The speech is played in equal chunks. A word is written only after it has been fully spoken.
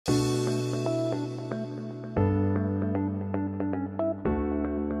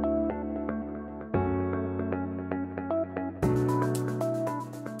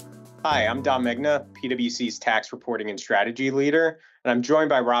Hi, I'm Dom Megna, PwC's tax reporting and strategy leader, and I'm joined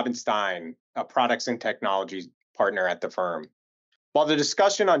by Robin Stein, a products and technology partner at the firm. While the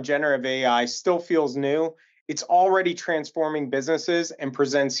discussion on generative AI still feels new, it's already transforming businesses and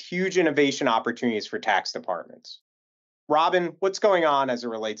presents huge innovation opportunities for tax departments. Robin, what's going on as it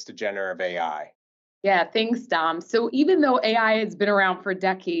relates to generative AI? Yeah, thanks, Dom. So even though AI has been around for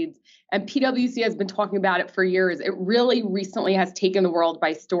decades and PwC has been talking about it for years, it really recently has taken the world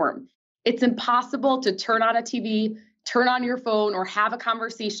by storm. It's impossible to turn on a TV, turn on your phone, or have a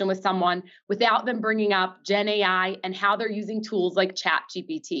conversation with someone without them bringing up Gen AI and how they're using tools like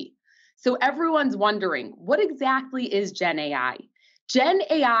ChatGPT. So everyone's wondering, what exactly is Gen AI? Gen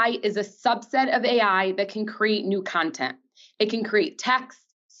AI is a subset of AI that can create new content. It can create text,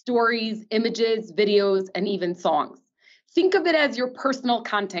 stories, images, videos, and even songs. Think of it as your personal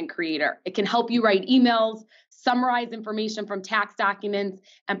content creator. It can help you write emails, summarize information from tax documents,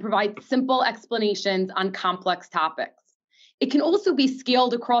 and provide simple explanations on complex topics. It can also be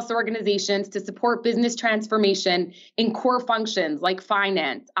scaled across organizations to support business transformation in core functions like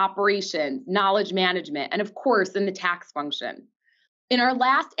finance, operations, knowledge management, and of course, in the tax function. In our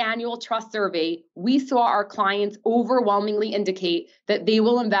last annual trust survey, we saw our clients overwhelmingly indicate that they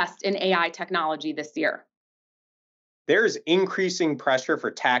will invest in AI technology this year. There's increasing pressure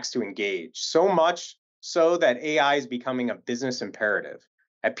for tax to engage, so much so that AI is becoming a business imperative.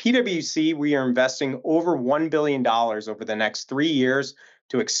 At PwC, we are investing over $1 billion over the next 3 years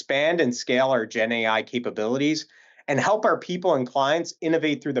to expand and scale our Gen AI capabilities and help our people and clients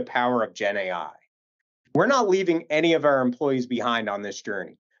innovate through the power of Gen AI. We're not leaving any of our employees behind on this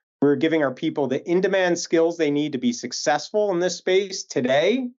journey. We're giving our people the in-demand skills they need to be successful in this space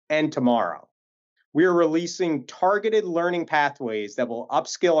today and tomorrow. We are releasing targeted learning pathways that will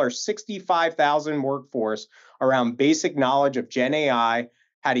upskill our 65,000 workforce around basic knowledge of Gen AI,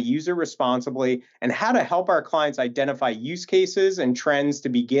 how to use it responsibly, and how to help our clients identify use cases and trends to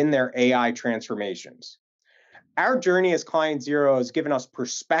begin their AI transformations. Our journey as Client Zero has given us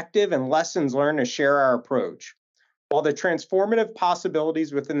perspective and lessons learned to share our approach. While the transformative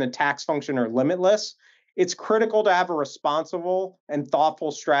possibilities within the tax function are limitless, it's critical to have a responsible and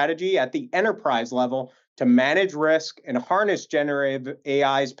thoughtful strategy at the enterprise level to manage risk and harness generative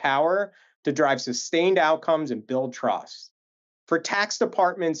AI's power to drive sustained outcomes and build trust. For tax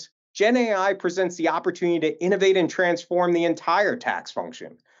departments, Gen AI presents the opportunity to innovate and transform the entire tax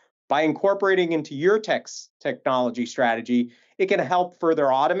function. By incorporating into your technology strategy, it can help further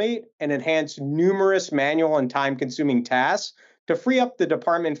automate and enhance numerous manual and time-consuming tasks to free up the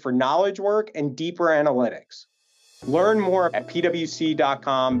department for knowledge work and deeper analytics. Learn more at pwc.com/US.